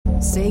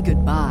Say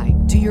goodbye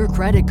to your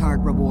credit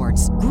card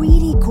rewards.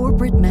 Greedy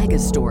corporate mega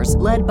stores,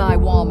 led by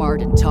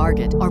Walmart and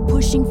Target, are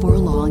pushing for a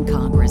law in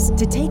Congress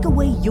to take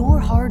away your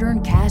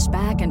hard-earned cash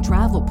back and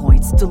travel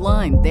points to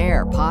line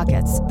their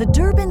pockets. The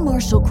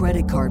Durbin-Marshall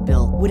credit card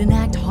bill would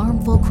enact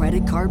harmful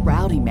credit card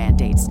routing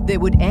mandates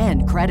that would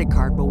end credit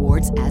card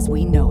rewards as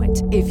we know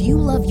it. If you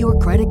love your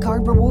credit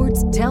card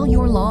rewards, tell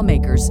your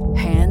lawmakers,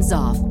 hands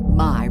off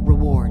my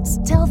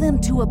rewards. Tell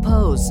them to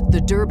oppose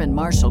the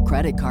Durbin-Marshall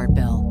credit card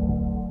bill.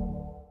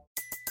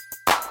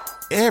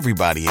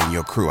 Everybody in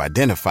your crew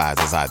identifies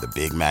as either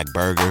Big Mac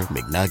Burger,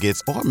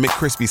 McNuggets, or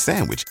McCrispy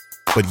Sandwich.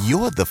 But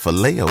you're the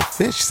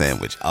Filet-O-Fish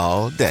Sandwich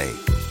all day.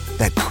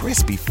 That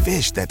crispy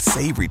fish, that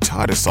savory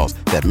tartar sauce,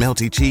 that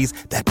melty cheese,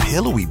 that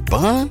pillowy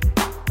bun.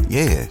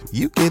 Yeah,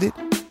 you get it.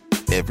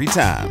 Every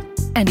time.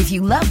 And if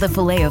you love the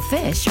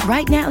Filet-O-Fish,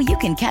 right now you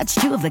can catch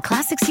two of the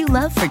classics you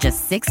love for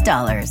just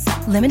 $6.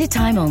 Limited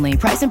time only.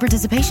 Price and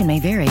participation may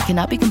vary.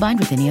 Cannot be combined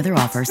with any other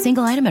offer.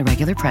 Single item at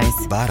regular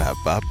price.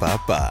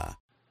 Ba-da-ba-ba-ba.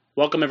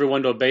 Welcome,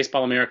 everyone, to a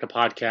Baseball America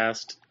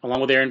podcast. Along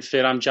with Aaron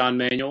Fitt, I'm John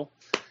Manuel.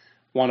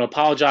 Want to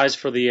apologize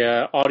for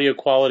the audio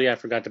quality. I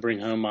forgot to bring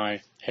home my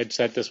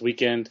headset this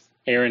weekend.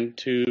 Aaron,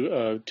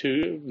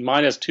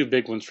 mine has two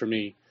big ones for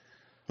me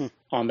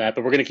on that.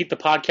 But we're going to keep the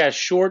podcast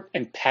short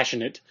and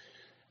passionate,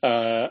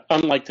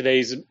 unlike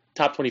today's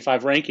top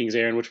 25 rankings,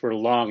 Aaron, which were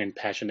long and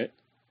passionate.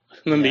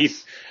 The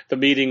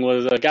meeting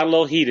was got a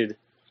little heated,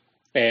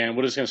 and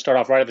we're just going to start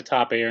off right at the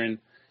top, Aaron.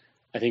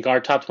 I think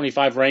our top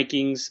 25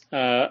 rankings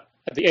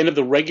at the end of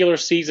the regular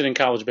season in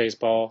college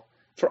baseball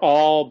for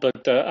all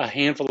but a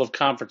handful of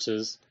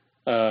conferences.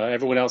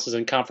 Everyone else is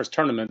in conference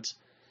tournaments.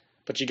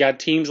 But you got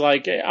teams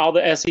like all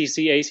the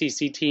SEC,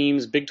 ACC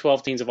teams, Big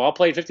 12 teams have all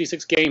played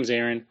 56 games,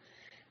 Aaron.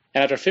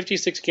 And after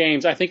 56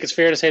 games, I think it's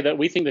fair to say that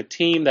we think the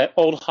team that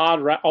Old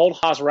Hoss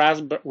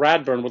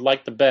Radburn would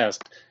like the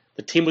best,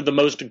 the team with the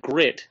most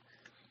grit,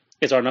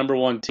 is our number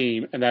one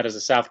team, and that is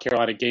the South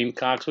Carolina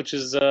Gamecocks, which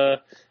is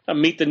a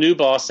meet the new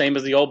boss, same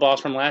as the old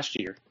boss from last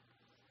year.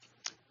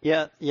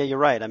 Yeah, you're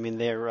right. I mean,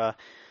 they're,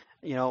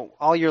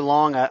 all year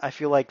long, I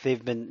feel like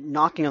they've been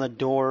knocking on the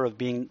door of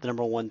being the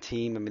number one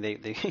team. I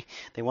mean,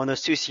 they won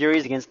those two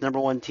series against number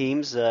one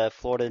teams,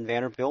 Florida and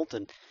Vanderbilt,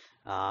 and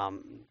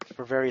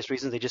for various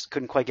reasons they just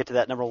couldn't quite get to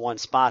that number one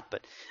spot.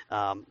 But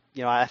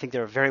I think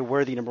they're a very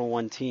worthy number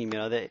one team.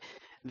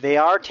 They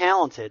are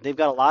talented. They've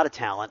got a lot of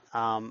talent.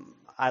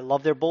 I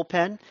love their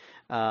bullpen.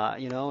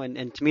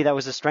 And to me that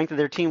was the strength of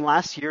their team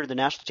last year. The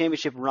national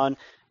championship run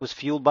was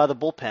fueled by the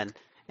bullpen,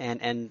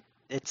 and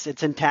it's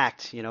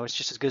intact. It's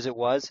just as good as it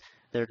was.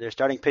 Their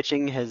starting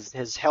pitching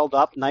has held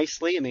up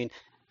nicely. I mean,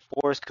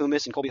 Forrest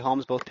Kumis and Colby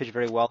Holmes both pitched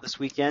very well this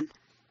weekend,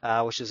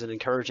 which is an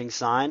encouraging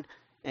sign.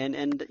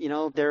 And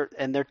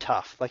they're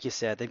tough, like you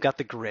said. They've got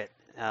the grit.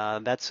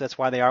 That's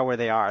why they are where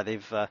they are.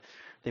 They've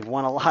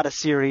won a lot of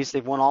series.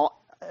 They've won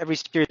every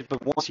series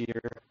but one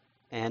year,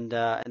 and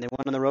they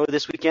won on the road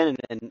this weekend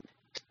and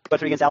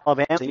against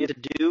Alabama. They need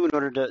to do in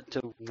order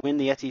to win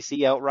the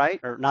SEC outright,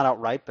 or not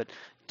outright, but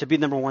to be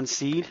the number one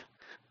seed.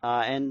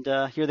 And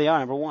here they are,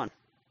 number one.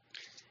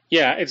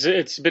 Yeah,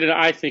 it's been,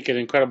 I think, an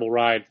incredible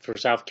ride for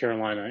South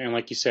Carolina. And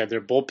like you said,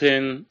 their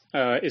bullpen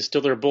is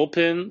still their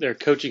bullpen. Their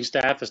coaching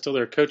staff is still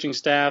their coaching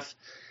staff.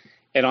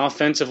 And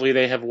offensively,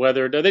 they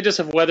just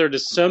have weathered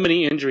so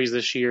many injuries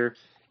this year.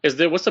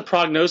 What's the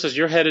prognosis?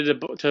 You're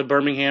headed to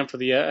Birmingham for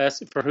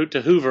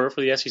to Hoover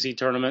for the SEC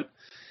tournament.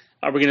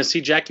 Are we going to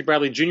see Jackie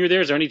Bradley Jr.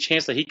 there? Is there any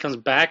chance that he comes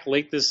back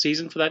late this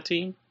season for that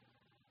team?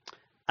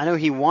 I know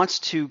he wants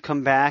to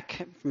come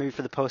back maybe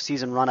for the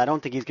postseason run. I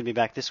don't think he's going to be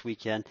back this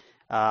weekend.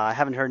 I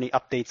haven't heard any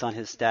updates on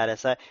his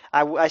status.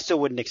 I still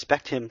wouldn't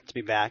expect him to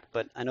be back,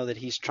 but I know that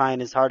he's trying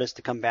his hardest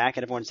to come back,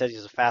 and everyone says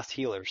he's a fast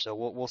healer, so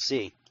we'll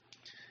see.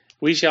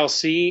 We shall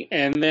see.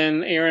 And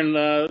then,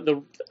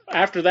 Aaron,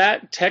 after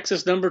that,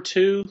 Texas number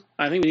 2.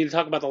 I think we need to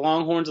talk about the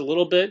Longhorns a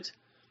little bit.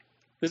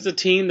 This is a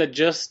team that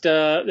just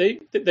they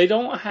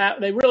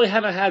really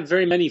haven't had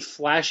very many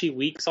flashy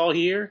weeks all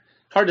year.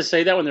 Hard to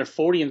say that when they're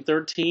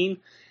 40-13.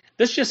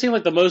 This just seemed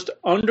like the most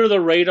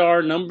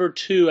under-the-radar number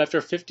 2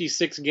 after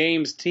 56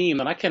 games team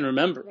that I can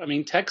remember. I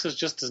mean, Texas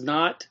just does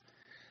not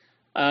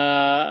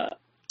it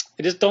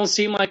just don't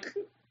seem like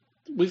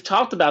we've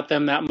talked about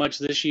them that much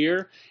this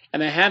year, and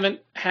they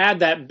haven't had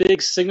that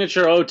big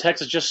signature,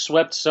 Texas just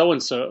swept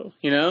so-and-so,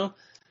 Yeah.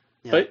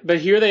 But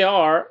here they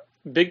are,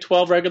 Big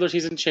 12 regular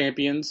season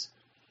champions,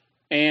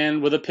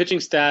 and with a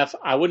pitching staff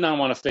I would not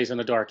want to face in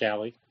a dark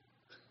alley.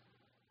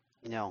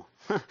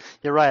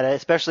 You're right,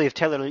 especially if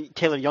Taylor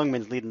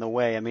Youngman's leading the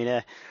way. I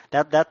mean,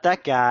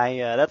 that guy,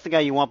 that's the guy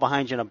you want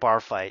behind you in a bar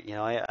fight.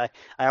 I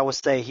always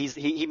say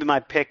he'd be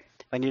my pick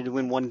if I needed to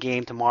win one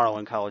game tomorrow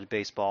in college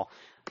baseball.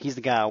 He's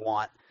the guy I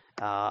want.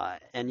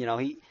 And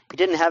he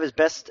didn't have his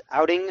best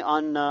outing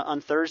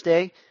on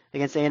Thursday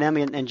against A&M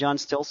and John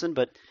Stilson,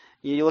 but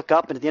you look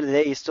up and at the end of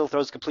the day he still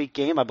throws a complete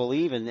game, I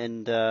believe,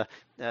 and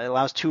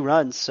allows 2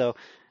 runs. So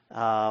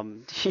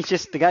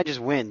the guy just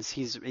wins.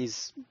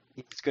 He's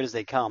as good as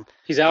they come.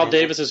 He's Al And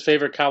Davis's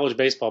favorite college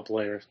baseball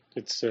player.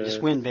 It's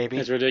just win, baby.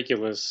 It's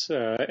ridiculous.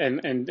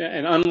 And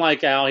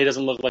unlike Al, he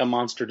doesn't look like a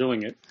monster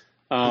doing it.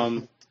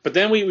 But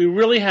then we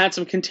really had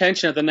some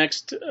contention at the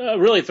next,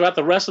 really throughout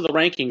the rest of the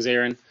rankings,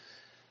 Aaron.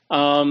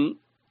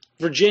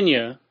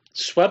 Virginia,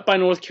 swept by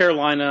North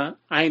Carolina.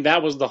 I think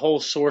that was the whole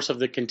source of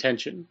the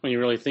contention when you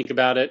really think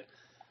about it.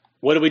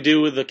 What do we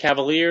do with the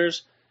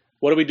Cavaliers?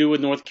 What do we do with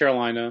North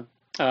Carolina?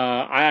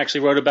 I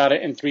actually wrote about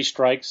it in 3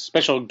 Strikes,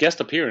 special guest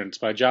appearance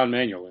by John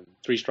Manuel in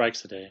 3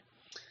 Strikes today.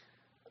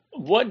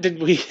 What did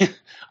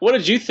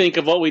you think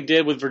of what we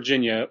did with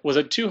Virginia? Was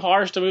it too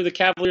harsh to move the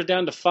Cavaliers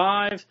down to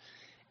 5?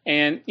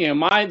 And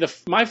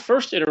my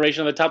first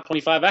iteration of the top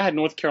 25, I had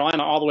North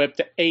Carolina all the way up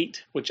to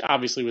 8, which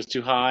obviously was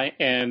too high,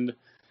 and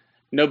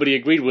nobody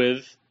agreed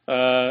with,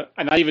 and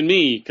not even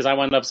me, because I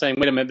wound up saying,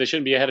 wait a minute, they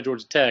shouldn't be ahead of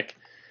Georgia Tech.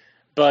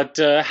 But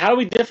how do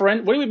we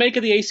differentiate? What do we make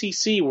of the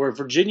ACC, where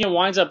Virginia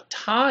winds up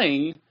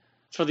tying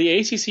for the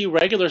ACC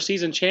regular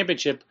season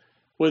championship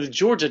with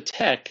Georgia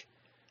Tech?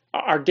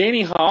 Are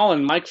Danny Hall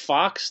and Mike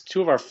Fox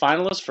 2 of our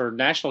finalists for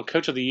National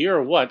Coach of the Year,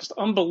 or what? Just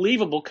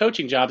unbelievable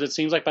coaching jobs, it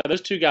seems like, by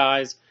those 2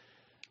 guys,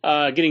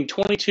 getting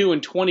 22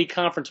 and 20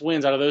 conference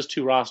wins out of those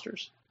 2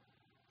 rosters.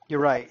 You're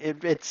right.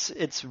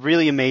 It's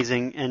really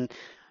amazing, and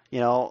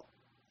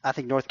I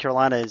think North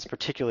Carolina is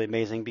particularly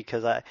amazing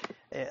because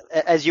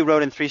as you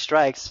wrote in 3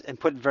 Strikes and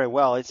put it very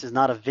well, this is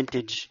not a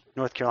vintage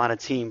North Carolina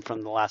team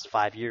from the last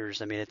 5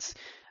 years. I mean, it's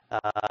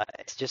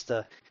just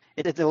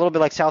it's a little bit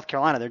like South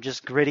Carolina. They're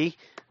just gritty,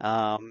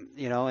 and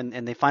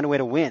they find a way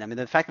to win. I mean,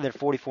 the fact that they're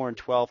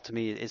 44-12 to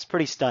me is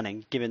pretty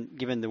stunning,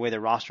 given the way their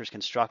roster is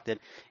constructed.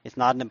 It's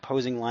not an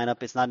imposing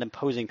lineup. It's not an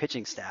imposing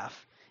pitching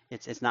staff.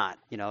 It's not.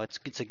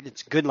 It's a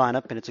good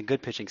lineup and it's a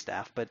good pitching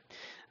staff, but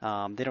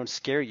they don't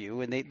scare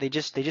you, and they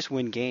just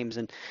win games.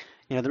 And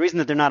the reason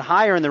that they're not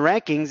higher in the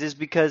rankings is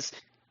because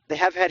they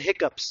have had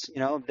hiccups.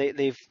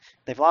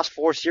 They've lost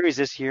 4 series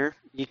this year.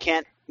 You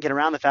can't get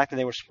around the fact that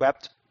they were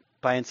swept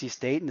by NC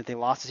State and that they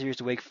lost the series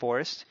to Wake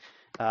Forest.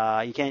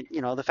 You can't,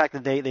 the fact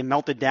that they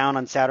melted down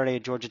on Saturday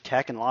at Georgia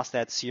Tech and lost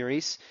that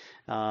series.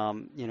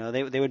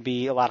 They would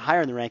be a lot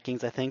higher in the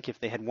rankings, I think, if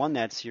they had won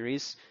that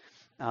series.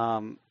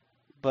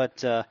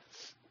 But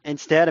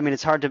instead, I mean,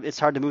 it's hard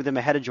to move them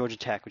ahead of Georgia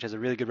Tech, which has a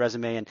really good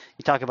resume. And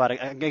you talk about,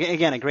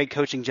 again, a great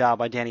coaching job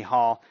by Danny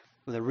Hall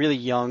with a really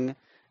young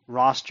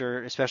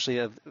roster, especially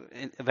of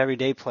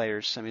everyday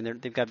players. I mean,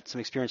 they've got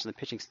some experience in the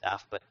pitching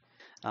staff, but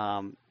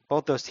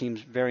both those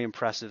teams very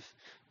impressive.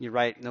 You're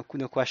right, no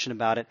question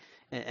about it.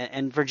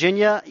 And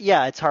Virginia,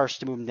 yeah, it's harsh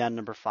to move them down to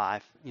number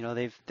 5.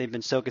 They've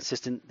been so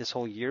consistent this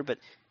whole year, but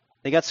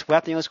they got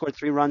swept. They only scored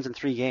 3 runs in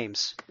 3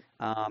 games.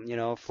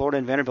 Florida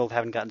and Vanderbilt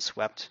haven't gotten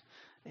swept.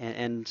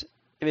 And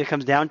if it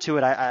comes down to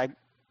it, I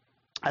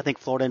think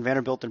Florida and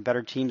Vanderbilt are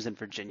better teams than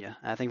Virginia.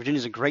 I think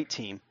Virginia's a great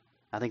team.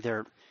 I think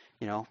they're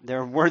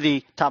a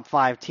worthy top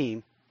 5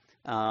 team.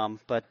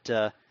 But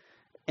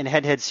in a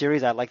head-to-head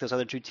series, I like those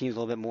other 2 teams a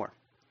little bit more.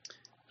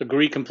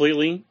 Agree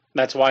completely.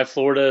 That's why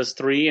Florida is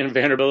 3 and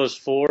Vanderbilt is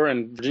 4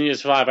 and Virginia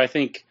is 5. I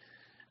think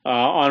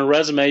on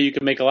resume you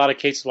can make a lot of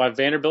cases why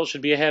Vanderbilt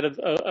should be ahead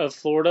of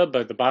Florida,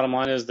 but the bottom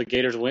line is the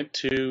Gators went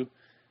to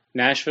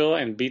Nashville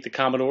and beat the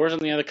Commodores.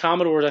 And the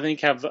Commodores, I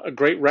think, have a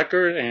great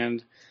record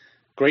and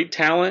great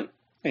talent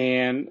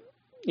and,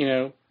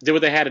 did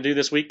what they had to do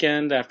this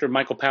weekend after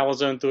Michael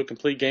Palazone threw a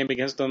complete game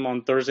against them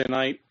on Thursday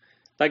night.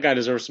 That guy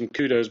deserves some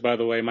kudos, by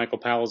the way, Michael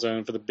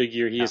Palazone, for the big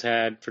year he has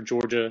had for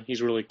Georgia.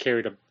 He's really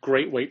carried a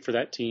great weight for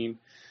that team.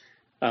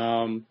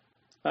 And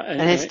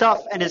his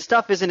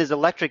stuff isn't as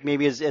electric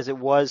maybe as it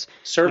was.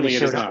 Certainly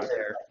it is not.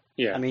 There.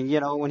 Yeah. I mean,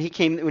 when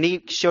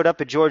he showed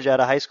up at Georgia out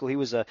of high school, he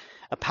was a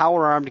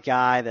power-armed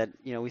guy that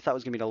we thought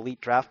was going to be an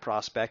elite draft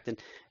prospect. And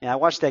I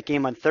watched that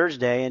game on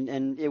Thursday,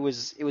 and it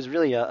was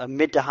really a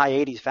mid to high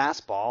 80s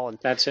fastball. And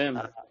that's him.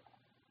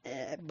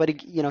 But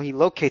he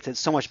locates it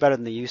so much better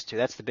than they used to.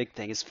 That's the big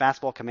thing. His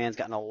fastball command's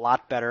gotten a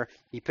lot better.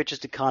 He pitches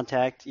to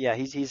contact. Yeah,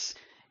 he's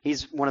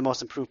one of the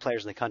most improved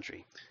players in the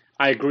country.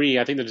 I agree.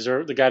 I think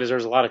the guy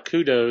deserves a lot of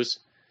kudos.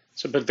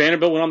 But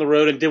Vanderbilt went on the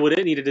road and did what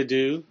it needed to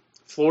do.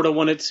 Florida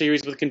won its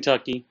series with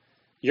Kentucky.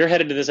 You're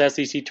headed to this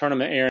SEC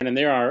tournament, Aaron, and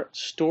there are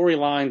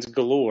storylines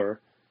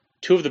galore.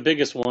 2 of the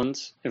biggest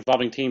ones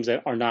involving teams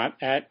that are not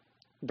at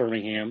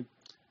Birmingham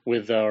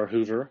or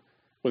Hoover,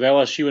 with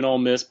LSU and Ole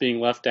Miss being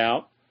left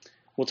out.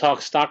 We'll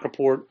talk stock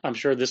report, I'm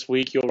sure, this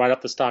week. You'll write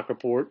up the stock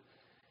report.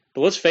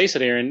 But let's face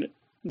it, Aaron,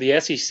 the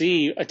SEC,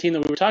 a team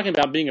that we were talking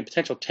about being a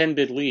potential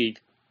 10-bid league,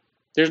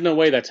 there's no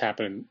way that's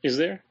happening, is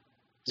there?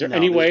 Is there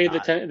any way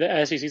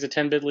the SEC is a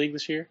 10-bid league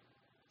this year?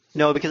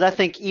 No, because I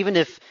think even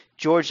if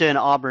Georgia and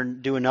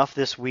Auburn do enough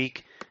this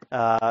week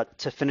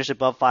to finish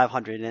above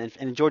 500, and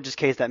in Georgia's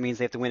case that means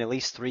they have to win at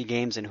least 3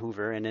 games in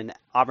Hoover, and in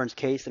Auburn's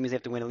case that means they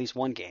have to win at least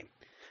 1 game.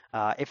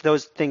 If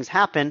those things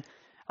happen,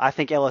 I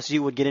think LSU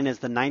would get in as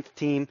the 9th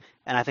team,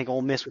 and I think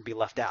Ole Miss would be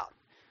left out.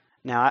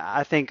 Now,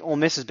 I think Ole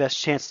Miss's best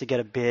chance to get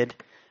a bid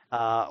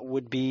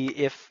would be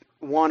if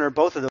one or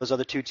both of those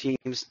other 2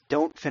 teams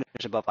don't finish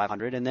above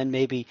 500, and then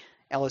maybe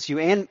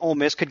LSU and Ole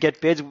Miss could get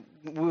bids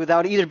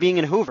without either being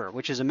in Hoover,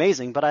 which is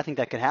amazing, but I think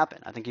that could happen.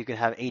 I think you could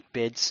have 8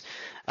 bids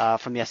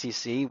from the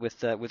SEC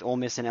with Ole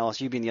Miss and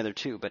LSU being the other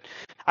 2. But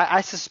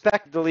I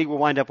suspect the league will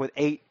wind up with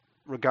 8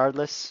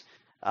 regardless,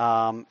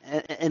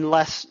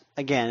 unless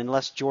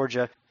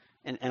Georgia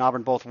and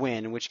Auburn both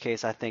win, in which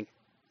case I think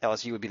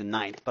LSU would be the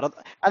 9th. But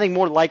I think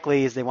more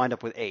likely is they wind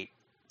up with 8.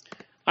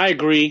 I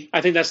agree.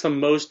 I think that's the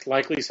most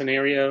likely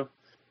scenario.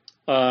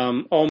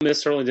 Ole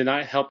Miss certainly did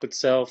not help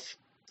itself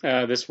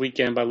this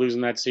weekend by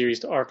losing that series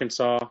to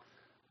Arkansas.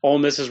 Ole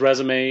Miss's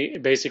resume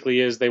basically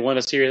is they won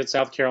a series at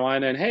South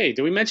Carolina, and hey,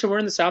 did we mention we're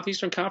in the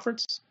Southeastern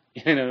Conference?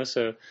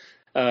 So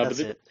but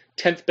the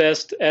 10th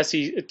best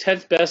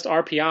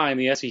RPI in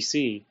the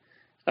SEC.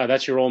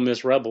 That's your Ole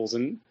Miss Rebels,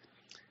 and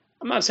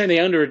I'm not saying they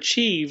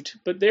underachieved,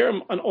 but they're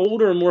an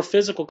older, more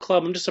physical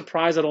club. I'm just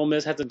surprised that Ole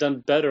Miss hasn't done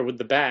better with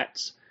the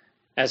bats.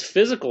 As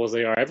physical as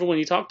they are, everyone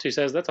you talk to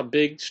says that's a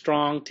big,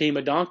 strong team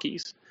of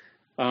donkeys.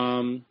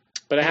 But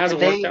it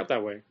hasn't worked out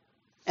that way.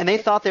 And they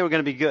thought they were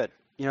going to be good.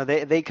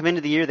 They come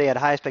into the year, they had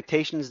high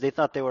expectations. They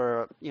thought they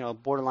were, a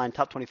borderline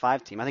top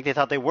 25 team. I think they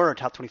thought they were a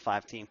top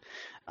 25 team.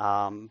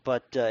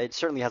 But it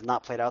certainly has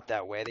not played out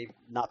that way. They've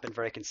not been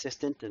very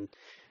consistent, and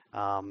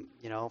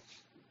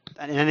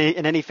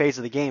in any phase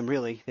of the game,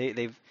 really,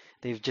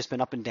 they've just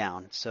been up and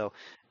down. So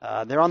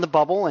they're on the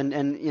bubble, and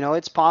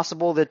it's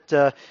possible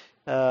that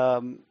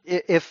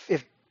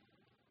if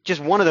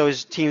just one of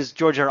those teams,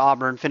 Georgia or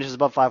Auburn, finishes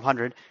above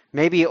 500,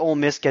 maybe Ole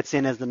Miss gets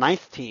in as the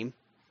 9th team.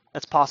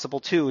 That's possible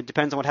too. It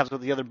depends on what happens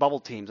with the other bubble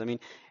teams. I mean,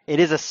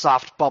 it is a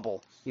soft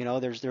bubble.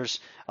 There's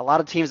a lot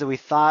of teams that we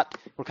thought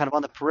were kind of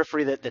on the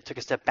periphery that took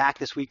a step back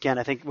this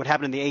weekend. I think what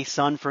happened in the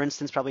A-Sun, for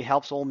instance, probably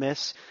helps Ole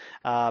Miss,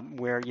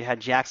 where you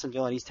had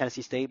Jacksonville and East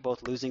Tennessee State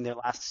both losing their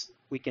last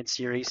weekend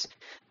series.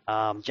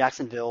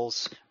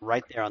 Jacksonville's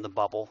right there on the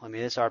bubble. I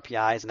mean, this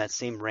RPI is in that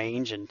same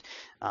range, and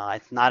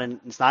it's not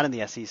in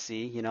the SEC.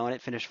 And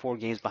it finished 4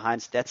 games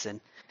behind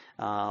Stetson.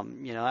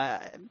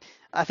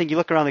 I think you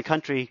look around the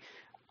country.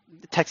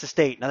 Texas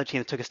State, another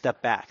team that took a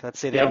step back. Let's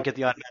say they don't get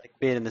the automatic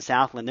bid in the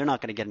Southland, they're not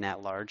going to get an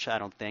at-large, I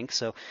don't think.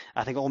 So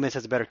I think Ole Miss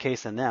has a better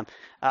case than them.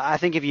 I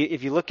think if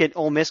you look at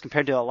Ole Miss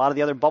compared to a lot of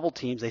the other bubble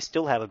teams, they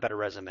still have a better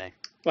resume.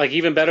 Like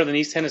even better than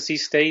East Tennessee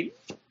State.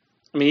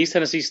 I mean, East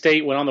Tennessee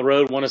State went on the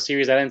road, won a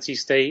series at NC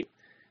State.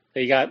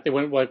 They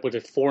went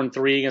with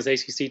 4-3 against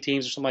ACC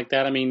teams or something like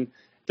that. I mean,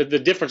 the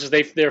difference is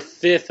they're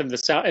 5th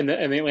in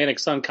the Atlantic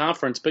Sun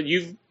Conference. But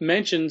you've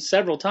mentioned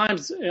several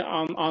times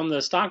on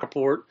the stock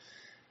report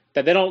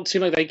that they don't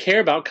seem like they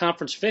care about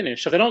conference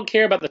finish. So if they don't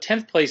care about the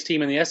 10th place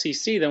team in the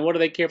SEC, then what do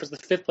they care if it's the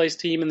 5th place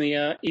team in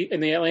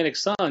the Atlantic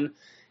Sun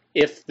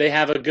if they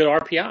have a good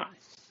RPI?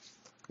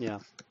 Yeah,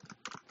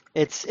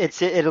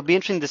 it'll be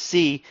interesting to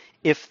see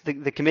if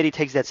the committee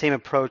takes that same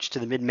approach to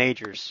the mid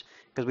majors,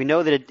 because we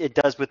know that it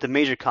does with the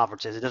major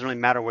conferences. It doesn't really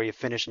matter where you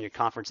finish in your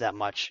conference that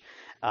much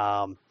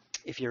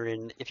if you're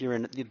in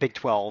the Big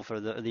 12 or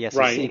the SEC,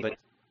 right.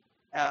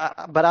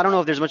 But I don't know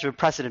if there's much of a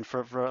precedent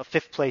for a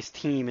 5th place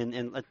team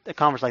in a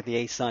conference like the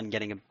A-Sun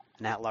getting an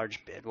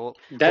at-large bid.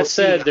 That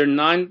said, they're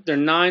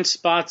 9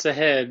 spots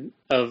ahead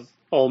of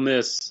Ole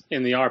Miss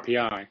in the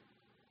RPI.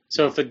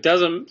 So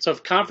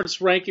if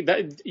conference ranking,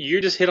 you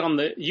hit on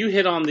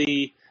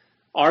the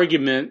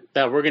argument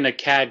that we're going to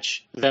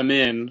catch them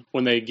in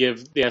when they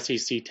give the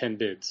SEC 10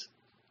 bids,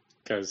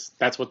 because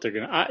that's what they're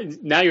going to.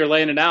 Now you're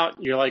laying it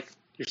out. You're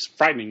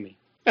frightening me.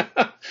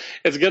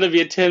 It's going to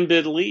be a 10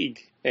 bid league,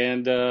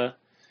 and.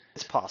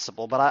 It's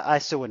possible, but I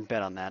still wouldn't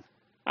bet on that.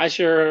 I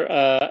sure,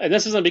 and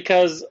this isn't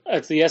because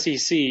it's the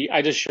SEC.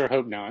 I just sure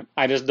hope not.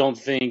 I just don't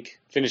think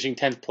finishing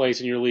 10th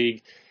place in your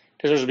league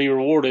deserves to be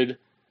rewarded.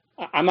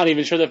 I'm not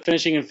even sure that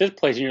finishing in 5th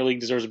place in your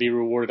league deserves to be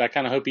rewarded. I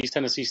kind of hope East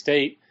Tennessee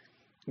State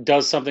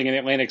does something in the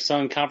Atlantic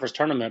Sun Conference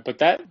tournament, but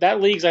that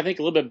league's, I think,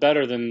 a little bit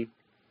better than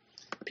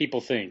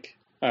people think,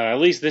 at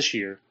least this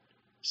year.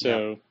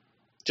 So,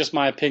 just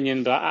my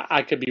opinion, but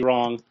I could be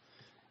wrong.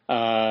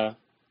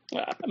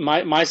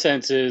 My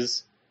sense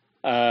is.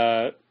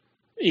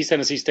 East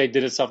Tennessee State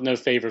did itself no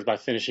favors by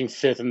finishing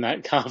 5th in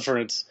that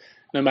conference,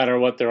 no matter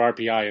what their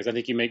RPI is. I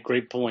think you make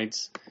great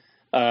points.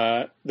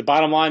 The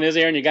bottom line is,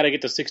 Aaron, you got to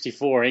get to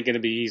 64. Ain't going to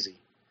be easy.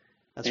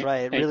 That's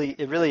right.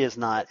 It really is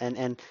not.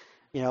 And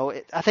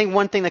I think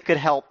one thing that could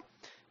help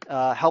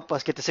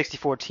us get to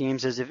 64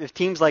 teams is if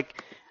teams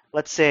like,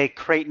 let's say,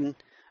 Creighton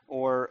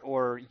or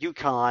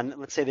UConn,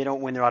 let's say they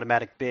don't win their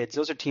automatic bids.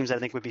 Those are teams that I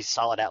think would be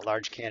solid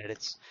at-large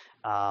candidates.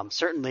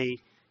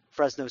 Certainly,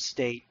 Fresno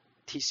State.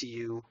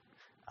 TCU,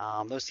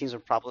 those teams are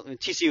probably –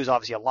 TCU is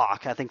obviously a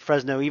lock. I think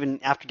Fresno, even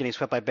after getting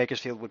swept by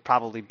Bakersfield, would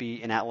probably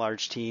be an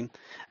at-large team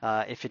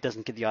if it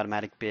doesn't get the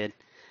automatic bid.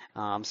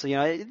 So,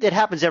 it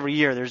happens every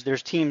year.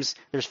 There's teams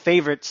 – there's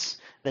favorites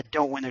that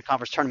don't win their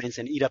conference tournaments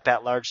and eat up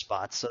at-large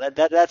spots. So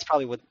that's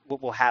probably what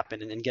will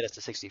happen and get us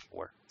to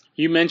 64.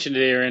 You mentioned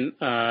it,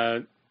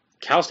 Aaron.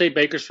 Cal State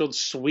Bakersfield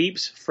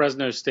sweeps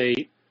Fresno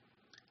State.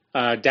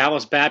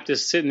 Dallas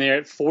Baptist sitting there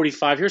at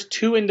 45. Here's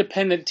 2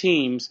 independent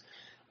teams.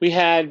 We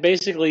had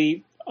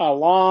basically a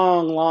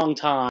long, long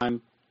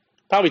time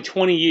probably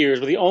 20 years,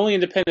 where the only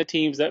independent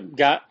teams that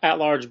got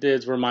at-large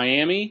bids were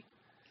Miami,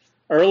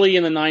 early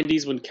in the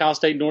 90s when Cal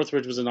State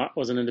Northridge was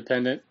an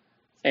independent,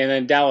 and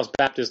then Dallas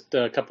Baptist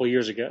a couple of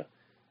years ago.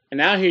 And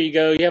now here you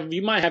go.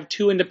 You might have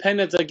two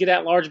independents that get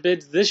at-large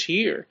bids this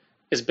year.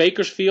 Is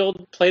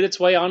Bakersfield played its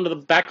way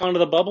back onto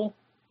the bubble?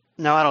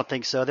 No, I don't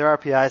think so. Their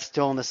RPI is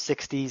still in the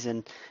 60s,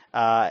 and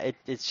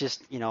it's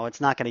just,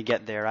 it's not going to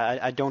get there.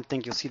 I don't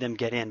think you'll see them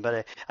get in,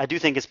 but I do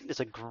think it's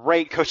a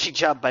great coaching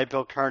job by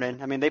Bill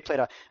Kernan. I mean, they played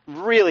a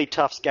really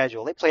tough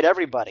schedule. They played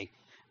everybody.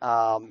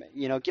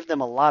 Give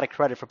them a lot of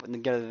credit for putting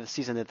together the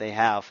season that they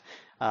have.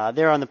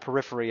 They're on the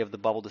periphery of the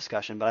bubble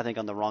discussion, but I think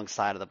on the wrong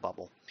side of the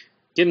bubble.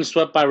 Getting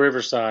swept by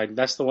Riverside,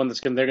 that's the one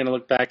they're going to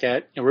look back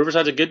at. And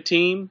Riverside's a good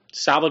team,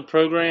 solid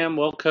program,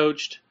 well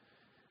coached.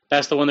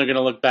 That's the one they're going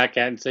to look back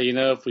at and say,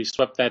 if we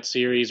swept that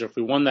series or if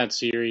we won that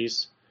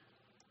series,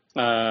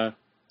 that's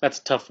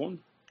a tough one.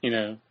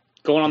 Going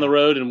on the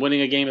road and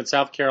winning a game at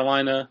South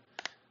Carolina,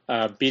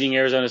 beating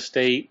Arizona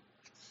State,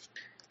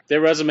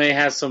 their resume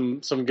has some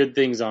good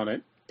things on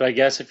it. But I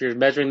guess if you're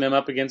measuring them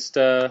up against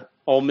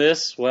Ole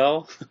Miss,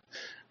 well,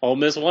 Ole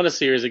Miss won a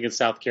series against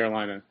South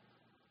Carolina.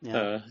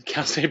 Yeah.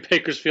 Cal State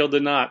Bakersfield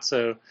did not.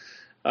 So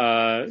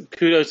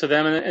kudos to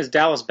them. And as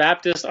Dallas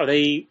Baptist, are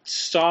they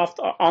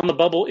soft on the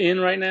bubble in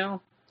right now?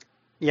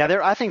 Yeah,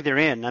 I think they're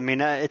in. I mean,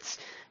 it's,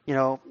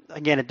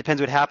 again, it depends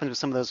what happens with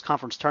some of those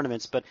conference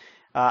tournaments, but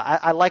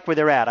I like where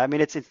they're at. I mean,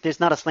 it's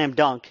not a slam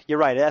dunk. You're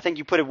right. I think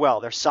you put it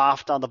well. They're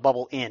soft on the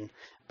bubble in,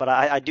 but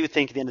I do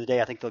think at the end of the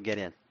day, I think they'll get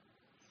in.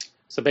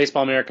 It's the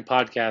Baseball America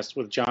podcast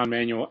with John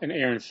Manuel and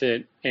Aaron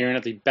Fitt. Aaron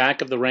at the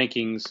back of the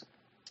rankings.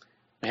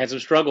 I had some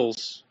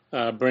struggles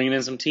bringing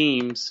in some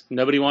teams.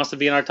 Nobody wants to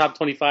be in our top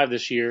 25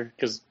 this year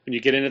because when you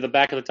get into the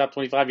back of the top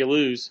 25, you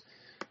lose.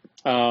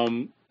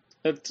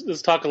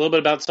 Let's talk a little bit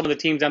about some of the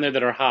teams down there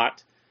that are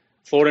hot.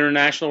 Florida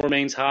International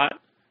remains hot.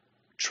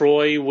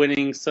 Troy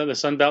winning the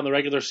Sun Belt in the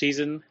regular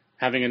season,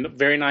 having a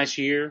very nice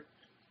year.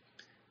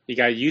 You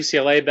got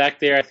UCLA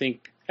back there. I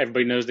think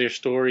everybody knows their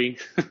story.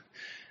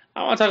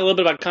 I want to talk a little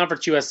bit about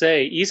Conference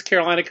USA. East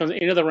Carolina comes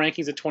into the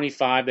rankings at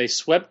 25. They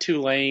swept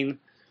Tulane.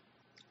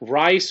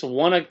 Rice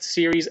won a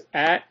series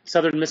at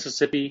Southern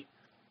Mississippi,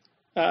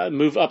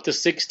 move up to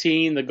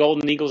 16. The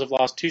Golden Eagles have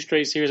lost two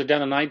straight series. They're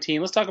down to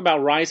 19. Let's talk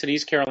about Rice and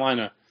East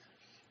Carolina.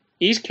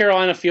 East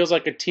Carolina feels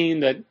like a team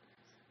that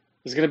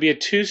is going to be a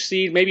 2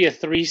 seed, maybe a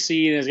 3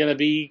 seed, and is going to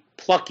be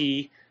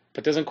plucky,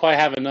 but doesn't quite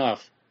have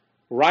enough.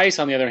 Rice,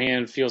 on the other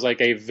hand, feels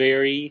like a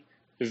very,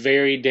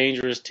 very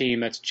dangerous team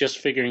that's just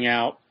figuring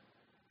out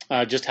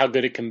just how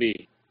good it can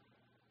be.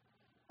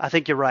 I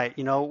think you're right.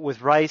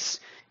 With Rice,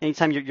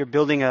 anytime you're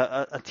building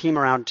a team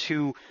around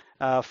two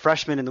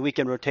freshmen in the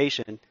weekend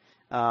rotation,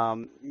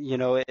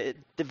 they're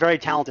very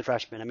talented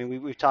freshmen. I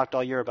mean, we've talked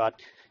all year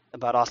about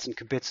Austin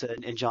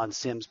Kubica and John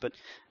Sims, but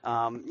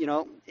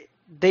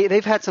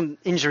they've had some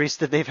injuries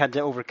that they've had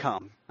to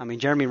overcome. I mean,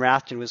 Jeremy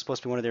Rathjen was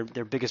supposed to be one of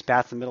their biggest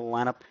bats in the middle of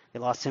the lineup. They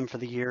lost him for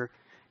the year.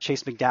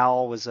 Chase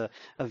McDowell was a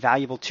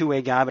valuable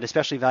two-way guy, but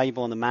especially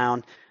valuable on the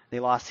mound. They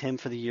lost him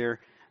for the year.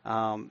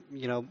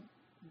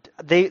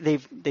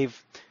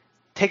 They've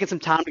taken some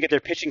time to get their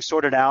pitching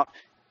sorted out.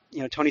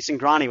 Tony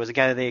Cingrani was a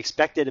guy that they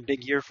expected a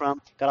big year from,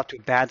 got off to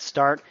a bad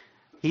start.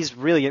 He's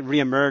really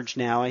reemerged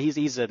now.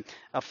 He's a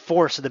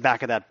force at the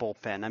back of that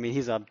bullpen. I mean,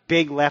 he's a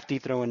big lefty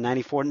throwing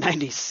 94,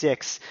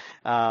 96.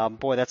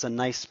 Boy, that's a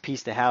nice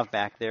piece to have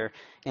back there.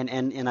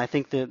 And I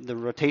think the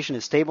rotation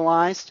is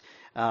stabilized.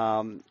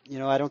 I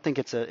don't think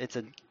it's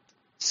a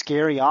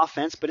scary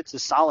offense, but it's a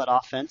solid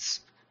offense.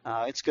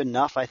 It's good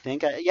enough, I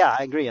think. I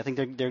agree. I think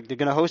they're going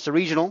to host a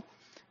regional,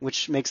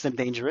 which makes them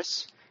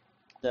dangerous,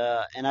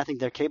 and I think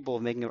they're capable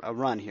of making a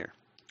run here.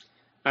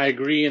 I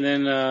agree. And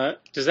then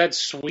does that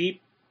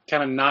sweep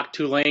kind of knock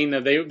Tulane?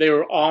 They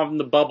were on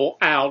the bubble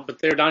out, but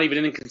they're not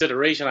even in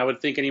consideration, I would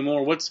think,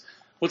 anymore. What's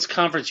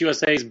Conference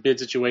USA's bid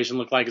situation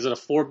look like? Is it a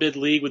 4-bid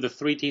league with the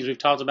 3 teams we've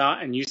talked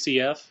about and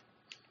UCF?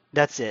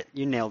 That's it.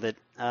 You nailed it.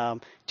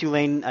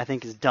 Tulane, I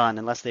think, is done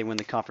unless they win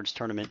the conference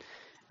tournament.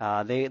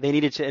 They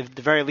needed to, at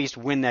the very least,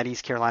 win that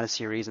East Carolina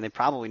series, and they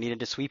probably needed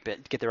to sweep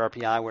it to get their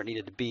RPI where it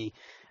needed to be.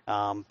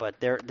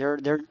 But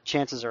their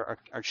chances are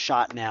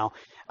shot now.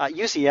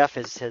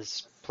 UCF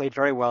has played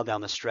very well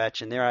down the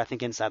stretch, and they're, I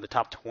think, inside the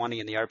top 20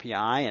 in the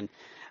RPI, and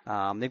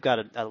they've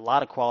got a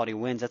lot of quality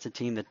wins. That's a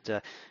team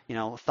that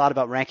thought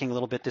about ranking a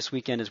little bit this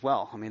weekend as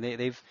well. I mean,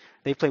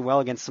 they've played well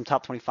against some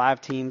top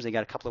 25 teams. They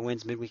got a couple of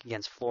wins midweek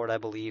against Florida, I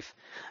believe.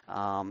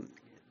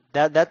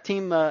 That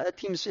team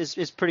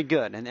is pretty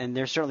good, and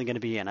they're certainly going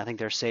to be in. I think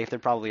they're safe. They're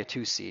probably a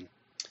 2 seed.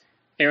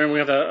 Aaron, we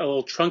have a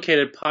little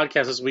truncated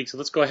podcast this week, so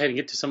let's go ahead and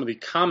get to some of the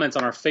comments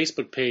on our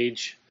Facebook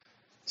page.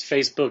 It's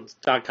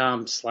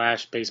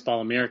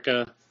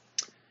facebook.com/baseballamerica.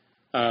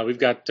 We've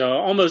got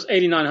almost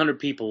 8,900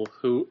 people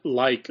who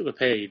like the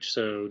page,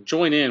 so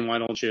join in, why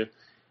don't you?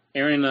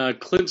 Aaron,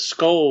 Clint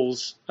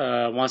Scholes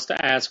wants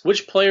to ask,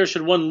 which player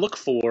should one look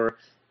for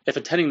if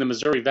attending the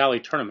Missouri Valley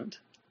tournament?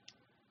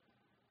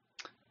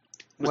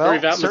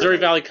 Missouri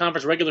Valley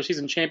Conference regular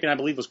season champion, I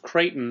believe, was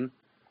Creighton,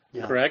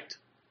 correct?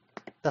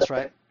 That's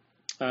right.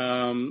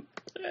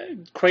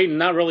 Creighton,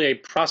 not really a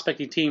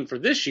prospecting team for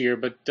this year,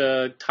 but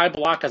Ty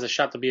Block has a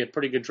shot to be a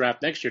pretty good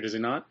draft next year, does he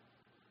not?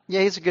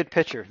 Yeah, he's a good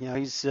pitcher.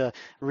 He's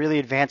really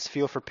advanced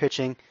feel for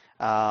pitching.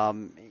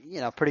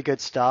 Pretty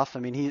good stuff. I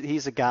mean,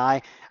 he's a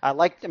guy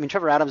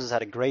Trevor Adams has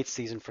had a great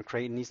season for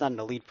Creighton. He's not an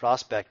elite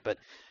prospect, but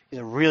he's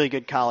a really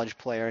good college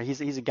player.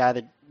 He's a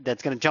guy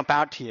that's going to jump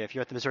out to you if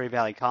you're at the Missouri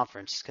Valley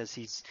Conference because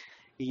he's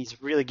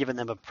really given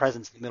them a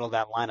presence in the middle of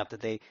that lineup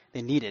that they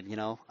needed.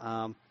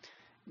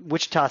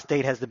 Wichita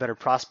State has the better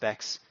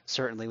prospects,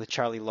 certainly, with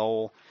Charlie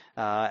Lowell,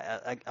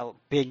 a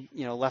big,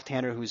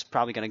 left-hander who's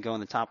probably going to go in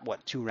the top,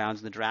 2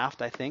 rounds in the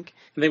draft, I think.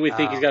 I think we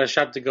think he's got a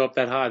shot to go up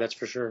that high, that's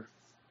for sure.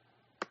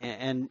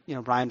 And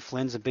Brian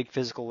Flynn's a big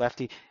physical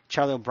lefty.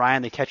 Charlie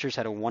O'Brien, the catchers,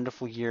 had a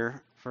wonderful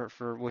year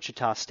for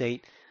Wichita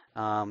State.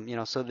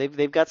 So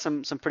they've got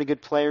some pretty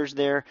good players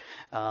there.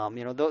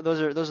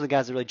 Those are the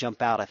guys that really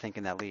jump out, I think,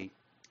 in that league.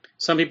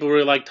 Some people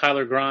really like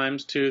Tyler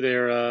Grimes too,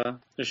 their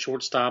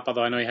shortstop.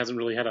 Although I know he hasn't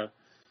really had a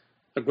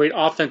great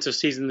offensive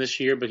season this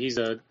year, but his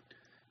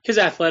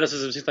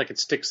athleticism seems like it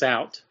sticks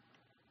out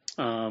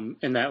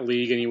in that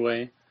league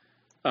anyway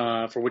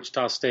for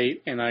Wichita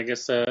State. And I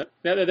guess there's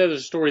a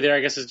story there. I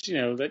guess is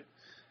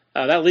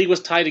that league was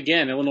tight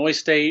again. Illinois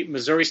State,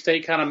 Missouri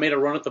State kind of made a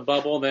run at the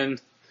bubble, then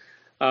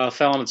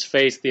fell on its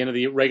face at the end of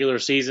the regular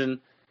season.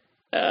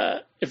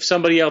 But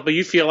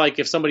you feel like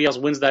if somebody else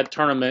wins that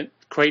tournament,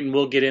 Creighton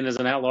will get in as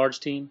an at-large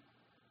team?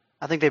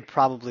 I think they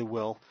probably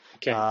will.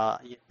 Okay.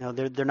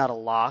 They're not a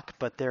lock,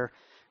 but they're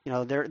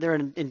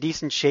in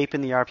decent shape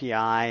in the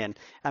RPI. And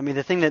I mean,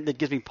 the thing that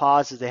gives me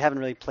pause is they haven't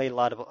really played a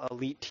lot of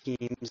elite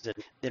teams, and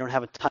they don't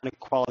have a ton of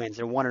quality wins.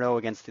 They're 1-0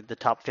 against the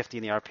top 50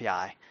 in the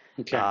RPI.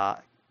 Okay.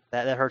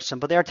 That hurts them,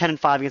 but they are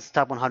 10-5 against the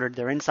top 100.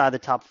 They're inside the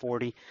top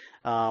 40.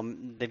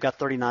 They've got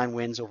 39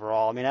 wins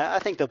overall. I mean, I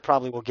think they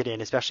probably will get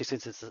in, especially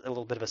since it's a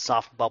little bit of a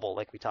soft bubble,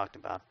 like we talked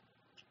about.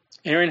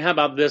 Aaron, how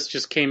about this?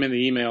 Just came in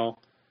the email.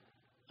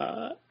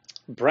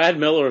 Brad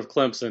Miller of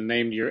Clemson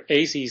named your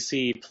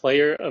ACC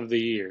Player of the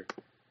Year.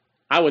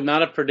 I would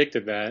not have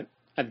predicted that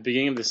at the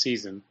beginning of the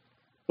season.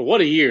 But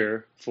what a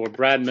year for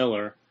Brad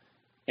Miller.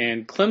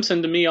 And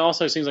Clemson, to me,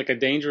 also seems like a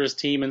dangerous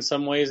team in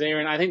some ways,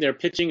 Aaron. I think their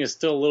pitching is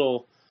still a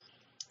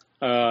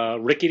little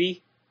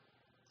rickety.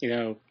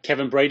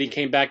 Kevin Brady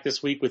came back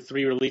this week with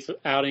 3 relief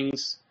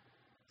outings,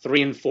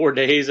 3 and 4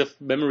 days, if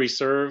memory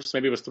serves.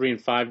 Maybe it was 3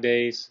 and 5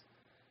 days.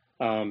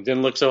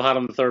 Didn't look so hot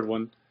on the third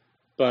one.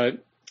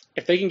 But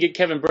if they can get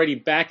Kevin Brady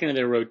back into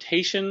their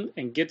rotation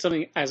and get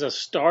something as a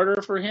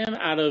starter for him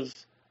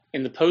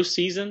in the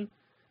postseason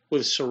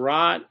with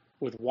Surratt,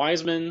 with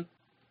Wiseman,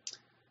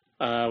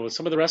 with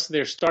some of the rest of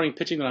their starting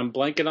pitching that I'm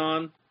blanking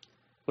on,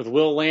 with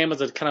Will Lamb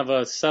as a kind of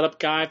a setup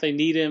guy if they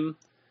need him,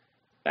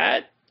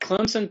 that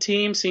Clemson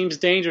team seems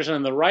dangerous. And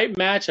in the right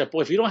matchup,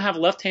 boy, if you don't have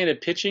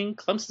left-handed pitching,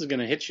 Clemson's going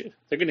to hit you.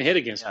 They're going to hit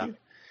against you.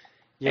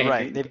 You're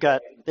right. They've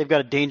got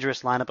a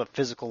dangerous lineup, a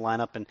physical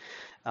lineup, and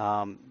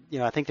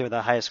I think they're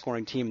the highest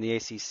scoring team in the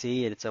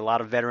ACC, and it's a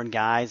lot of veteran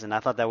guys. And I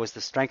thought that was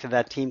the strength of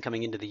that team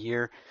coming into the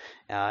year,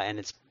 and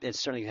it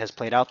certainly has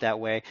played out that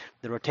way.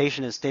 The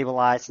rotation has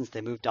stabilized since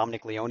they moved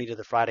Dominic Leone to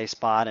the Friday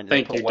spot, and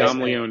thank you, Dom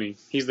Leone.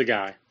 He's the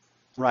guy.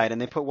 Right,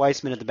 and they put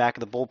Weissman at the back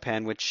of the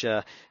bullpen, which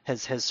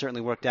has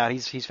certainly worked out.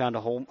 He's found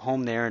a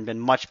home there and been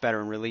much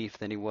better in relief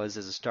than he was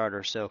as a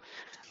starter. So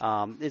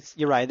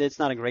you're right. It's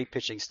not a great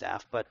pitching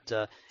staff, but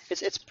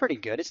it's pretty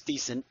good. It's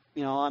decent.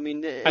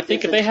 I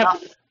think if they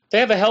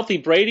have a healthy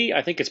Brady,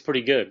 I think it's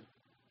pretty good.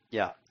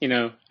 Yeah.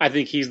 I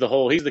think he's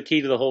the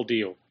key to the whole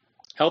deal.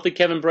 Healthy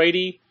Kevin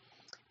Brady,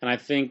 and I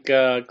think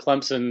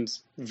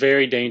Clemson's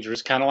very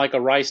dangerous, kind of like a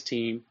Rice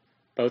team.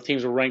 Both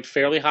teams were ranked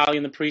fairly highly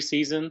in the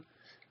preseason.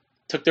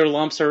 Took their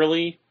lumps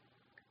early,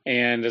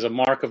 and as a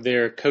mark of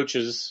their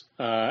coaches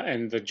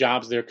and the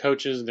jobs their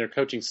coaches and their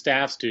coaching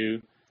staffs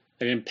do,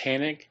 they didn't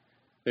panic.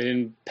 They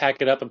didn't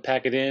pack it up and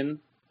pack it in.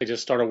 They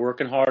just started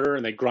working harder,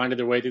 and they grinded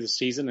their way through the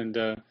season.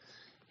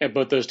 And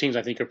both those teams,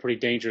 I think, are pretty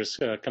dangerous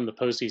come the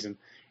postseason.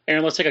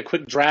 Aaron, let's take a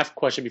quick draft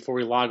question before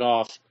we log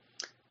off.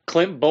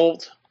 Clint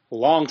Bolt,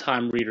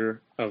 longtime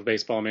reader of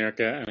Baseball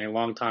America and a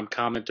longtime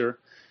commenter,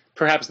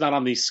 perhaps not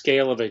on the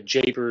scale of a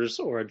Japers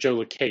or a Joe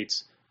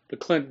LeCates, but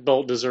Clint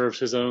Bolt deserves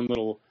his own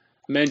little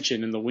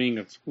mention in the wing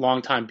of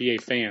longtime BA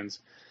fans.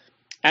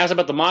 Asked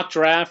about the mock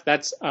draft.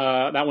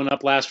 That went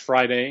up last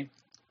Friday.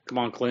 Come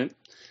on, Clint.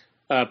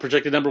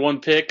 Projected number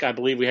 1 pick. I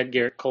believe we had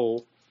Garrett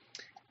Cole.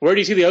 Where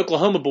do you see the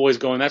Oklahoma boys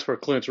going? That's where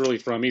Clint's really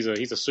from. He's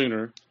a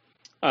Sooner.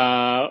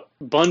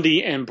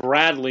 Bundy and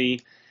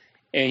Bradley.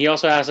 And he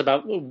also asked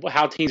about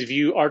how teams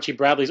view Archie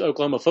Bradley's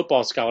Oklahoma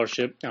football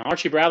scholarship. Now,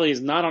 Archie Bradley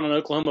is not on an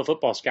Oklahoma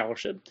football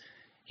scholarship.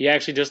 He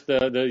actually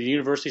the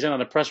university sent out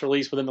a press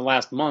release within the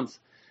last month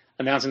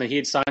announcing that he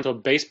had signed to a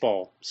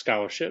baseball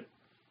scholarship.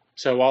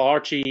 So while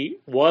Archie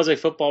was a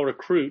football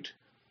recruit,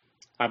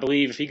 I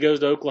believe if he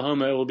goes to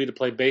Oklahoma, it will be to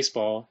play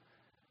baseball.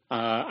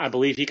 I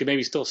believe he could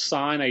maybe still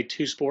sign a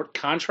 2-sport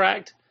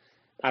contract.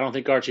 I don't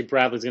think Archie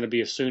Bradley's going to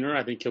be a Sooner.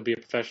 I think he'll be a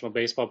professional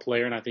baseball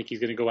player, and I think he's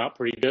going to go out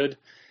pretty good.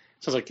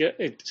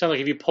 It sounds like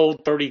if you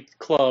polled 30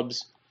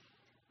 clubs,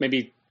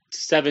 maybe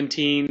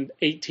 17,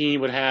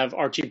 18 would have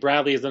Archie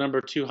Bradley as the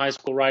number 2 high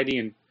school righty,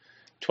 and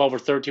 12 or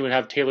 13 would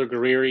have Taylor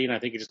Guerrieri, and I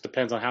think it just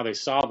depends on how they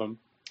saw them.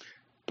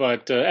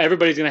 But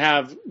everybody's going to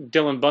have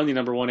Dylan Bundy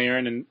number 1,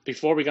 Aaron. And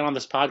before we got on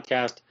this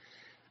podcast,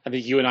 I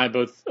think you and I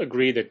both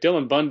agree that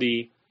Dylan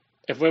Bundy,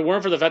 if it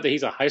weren't for the fact that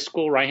he's a high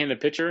school right-handed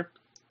pitcher,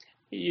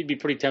 you'd be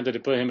pretty tempted to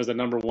put him as the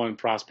number 1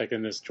 prospect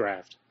in this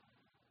draft.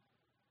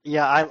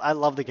 Yeah, I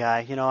love the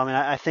guy.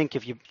 I think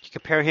if you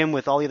compare him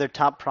with all the other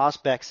top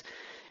prospects,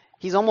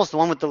 he's almost the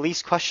one with the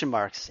least question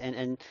marks.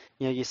 And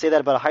you say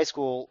that about a high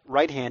school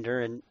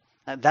right-hander, and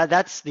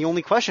that's the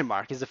only question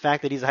mark is the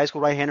fact that he's a high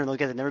school right-hander and the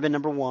guy's never been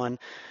number 1.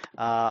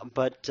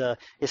 But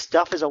his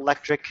stuff is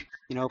electric.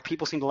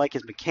 People seem to like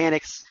his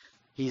mechanics.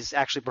 He's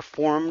actually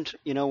performed,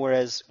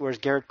 whereas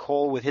Garrett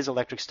Cole with his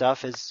electric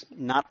stuff has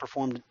not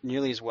performed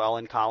nearly as well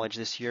in college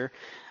this year.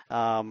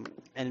 And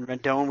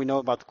Rendon, we know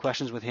about the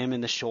questions with him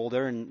in the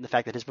shoulder and the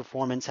fact that his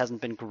performance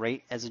hasn't been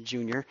great as a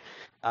junior.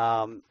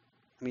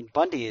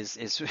 Bundy is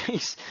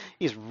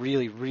he's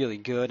really, really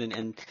good,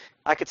 and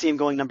I could see him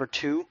going number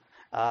 2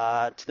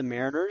 to the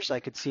Mariners. I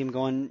could see him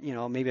going,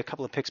 maybe a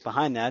couple of picks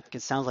behind that.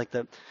 It sounds like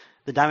the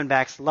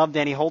Diamondbacks love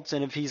Danny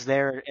Holtzen. If he's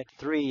there at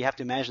 3, you have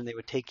to imagine they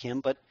would take him,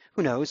 but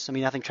who knows?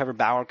 I think Trevor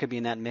Bauer could be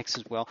in that mix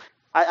as well.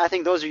 I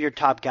think those are your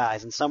top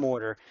guys in some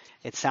order.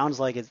 It sounds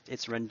like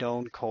it's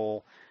Rendon,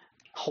 Cole,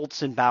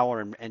 Holtzen, Bauer,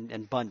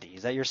 and Bundy.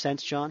 Is that your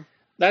sense, John?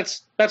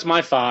 That's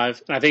my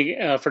 5, and I think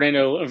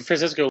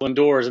Francisco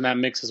Lindor is in that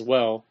mix as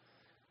well.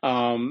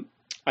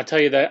 I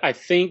tell you that I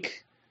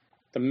think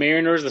the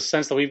Mariners, the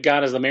sense that we've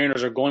got is the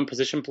Mariners are going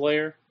position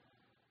player,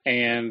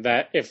 and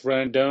that if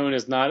Rendon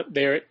is not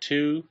there at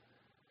 2,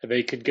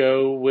 they could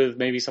go with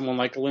maybe someone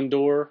like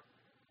Lindor,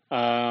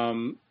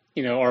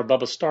 or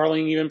Bubba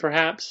Starling even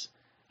perhaps.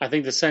 I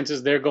think the sense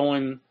is they're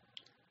going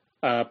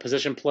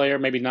position player,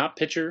 maybe not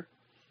pitcher.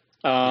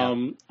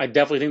 I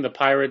definitely think the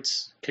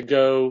Pirates could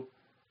go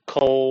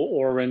Cole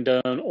or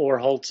Rendon or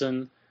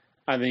Holtzen.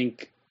 I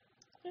think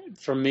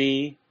for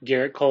me,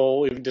 Garrett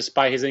Cole, even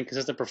despite his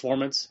inconsistent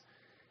performance,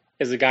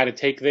 is the guy to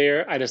take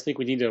there. I just think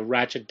we need to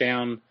ratchet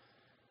down.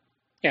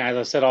 Yeah, as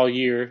I said all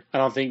year, I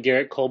don't think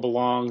Garrett Cole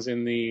belongs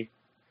in the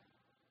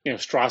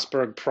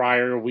Strasburg,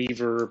 Pryor,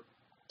 Weaver,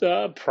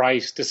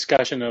 Price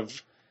discussion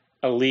of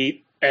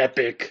elite,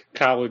 epic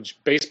college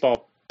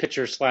baseball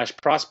pitcher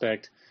 /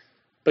 prospect,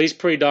 but he's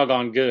pretty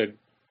doggone good.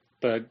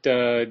 But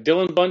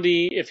Dylan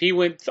Bundy, if he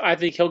went, I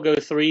think he'll go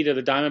 3 to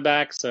the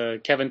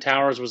Diamondbacks. Kevin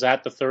Towers was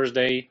at the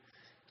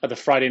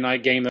Friday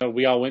night game that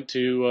we all went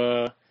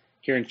to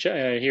here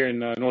in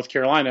North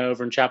Carolina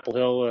over in Chapel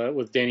Hill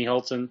with Danny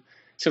Holtzen. It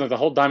seemed like the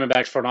whole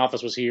Diamondbacks front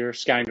office was here.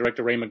 Scouting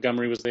director Ray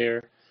Montgomery was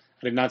there.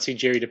 I did not see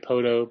Jerry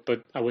Dipoto,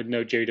 but I would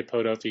know Jerry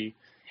Dipoto if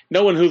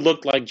no one who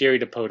looked like Jerry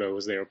Dipoto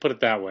was there. Put it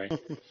that way.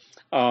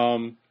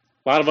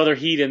 A lot of other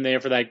heat in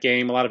there for that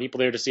game. A lot of people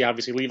there to see,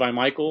 obviously, Levi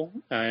Michael.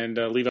 And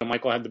Levi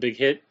Michael had the big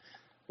hit,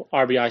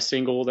 RBI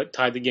single that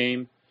tied the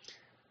game.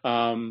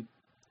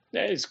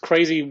 It's a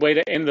crazy way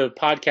to end the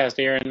podcast,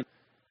 Aaron.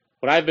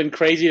 Would I have been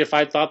crazy if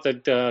I thought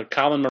that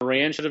Colin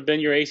Moran should have been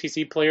your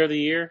ACC Player of the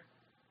Year,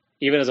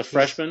 even as a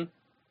freshman?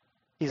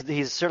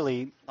 He's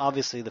certainly,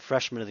 obviously, the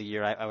freshman of the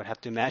year, I would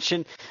have to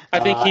imagine. I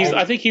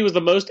think he was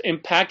the most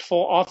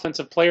impactful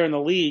offensive player in the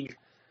league,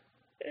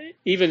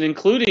 even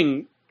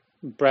including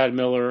Brad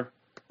Miller,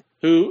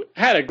 who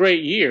had a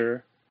great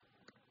year,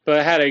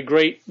 but had a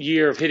great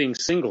year of hitting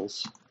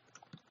singles.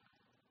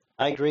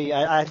 I agree.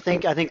 I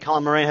think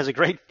Colin Moran has a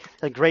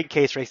great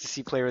case for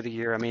ACC Player of the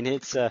Year.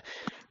 It's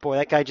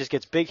that guy just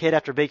gets big hit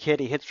after big hit.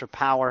 He hits for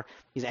power.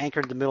 He's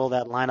anchored in the middle of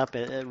that lineup.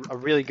 A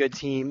really good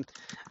team,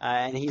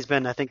 and he's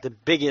been, I think, the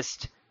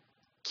biggest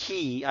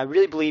key. I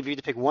really believe if you had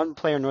to pick one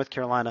player in North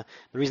Carolina,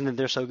 the reason that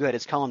they're so good,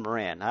 it's Colin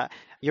Moran.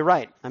 You're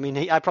right.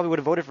 I probably would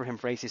have voted for him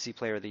for ACC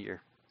Player of the Year.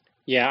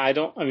 Yeah,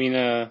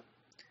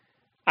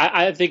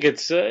 I think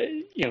it's,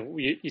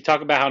 you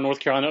talk about how North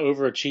Carolina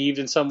overachieved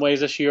in some ways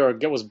this year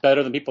or was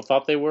better than people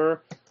thought they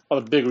were. Well,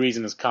 the big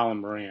reason is Colin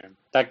Moran.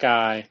 That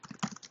guy,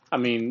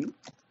 we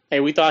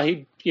thought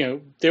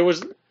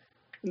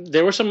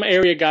there were some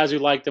area guys who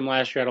liked him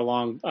last year at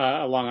Long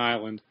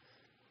Island.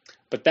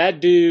 But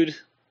that dude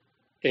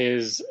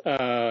is, we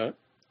have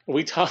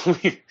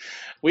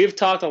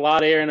talked a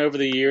lot, Aaron, over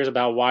the years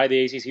about why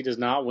the ACC does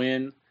not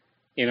win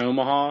in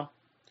Omaha.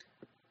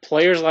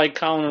 Players like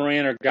Colin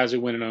Moran are guys who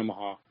win in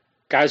Omaha.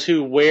 Guys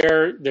who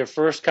wear their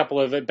first couple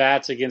of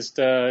at-bats against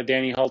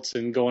Danny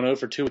Holtzen, going 0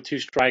 for 2 with 2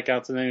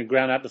 strikeouts, and then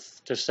ground out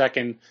to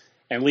second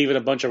and leaving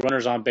a bunch of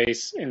runners on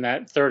base in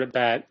that third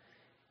at-bat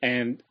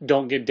and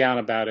don't get down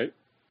about it.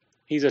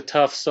 He's a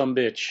tough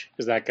sumbitch,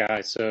 is that guy.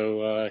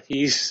 So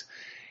he's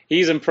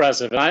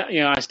impressive. And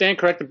I stand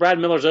corrected. Brad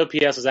Miller's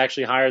OPS is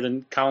actually higher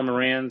than Colin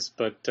Moran's,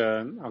 but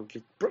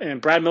and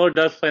Brad Miller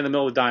does play in the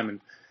middle of the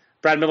diamond.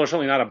 Brad Miller's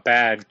certainly not a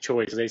bad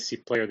choice as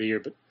ACC Player of the Year,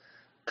 but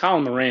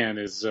Colin Moran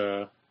is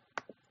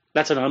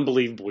that's an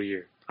unbelievable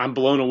year. I'm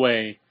blown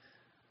away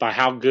by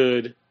how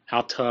good,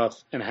 how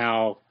tough, and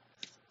how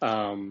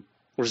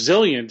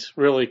resilient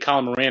really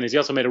Colin Moran is. He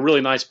also made a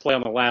really nice play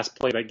on the last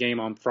play of that game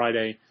on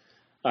Friday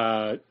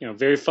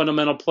Very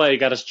fundamental play.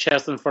 Got his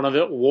chest in front of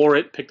it, wore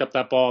it, picked up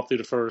that ball through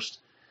the first.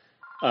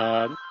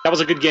 That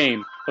was a good game.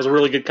 It was a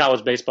really good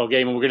college baseball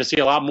game, and we're going to see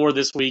a lot more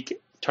this week.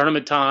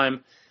 Tournament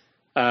time.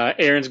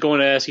 Aaron's going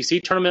to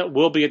SEC tournament.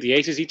 We'll be at the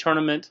ACC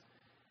tournament.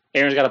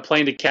 Aaron's got a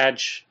plane to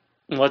catch.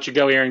 I'll let you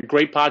go, Aaron.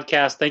 Great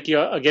podcast. Thank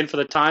you again for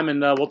the time,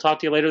 and we'll talk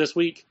to you later this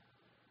week.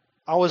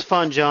 Always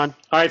fun, John.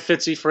 All right,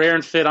 Fitzy. For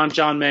Aaron Fitt, I'm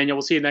John Manuel.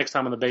 We'll see you next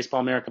time on the Baseball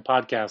America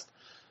podcast.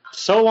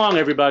 So long,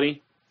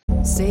 everybody.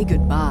 Say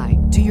goodbye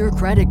to your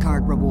credit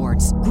card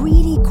rewards.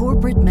 Greedy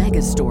corporate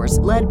mega stores,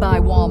 led by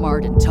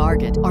Walmart and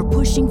Target, are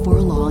pushing for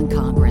a law in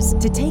Congress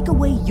to take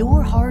away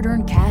your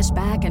hard-earned cash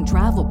back and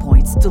travel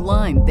points to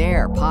line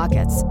their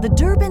pockets. The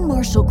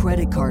Durbin-Marshall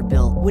credit card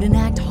bill would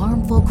enact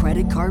harmful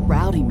credit card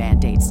routing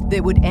mandates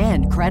that would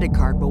end credit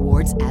card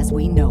rewards as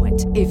we know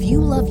it. If you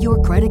love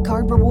your credit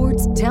card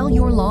rewards, tell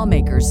your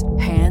lawmakers,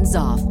 hands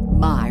off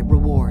my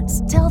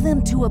rewards. Tell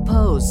them to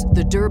oppose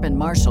the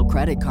Durbin-Marshall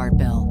credit card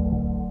bill.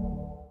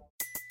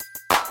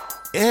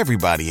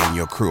 Everybody in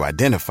your crew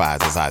identifies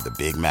as either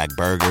Big Mac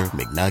Burger,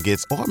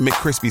 McNuggets, or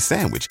McCrispy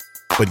Sandwich.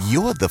 But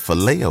you're the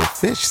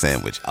Filet-O-Fish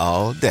Sandwich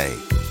all day.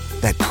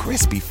 That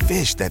crispy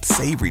fish, that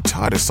savory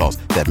tartar sauce,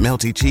 that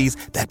melty cheese,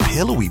 that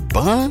pillowy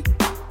bun.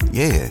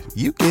 Yeah,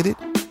 you get it.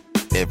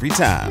 Every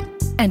time.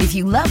 And if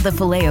you love the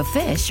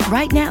Filet-O-Fish,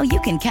 right now you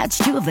can catch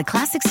 2 of the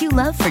classics you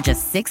love for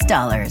just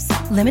 $6.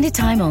 Limited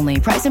time only.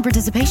 Price and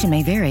participation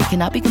may vary.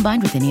 Cannot be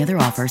combined with any other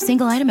offer.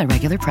 Single item at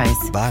regular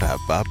price.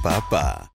 Ba-da-ba-ba-ba.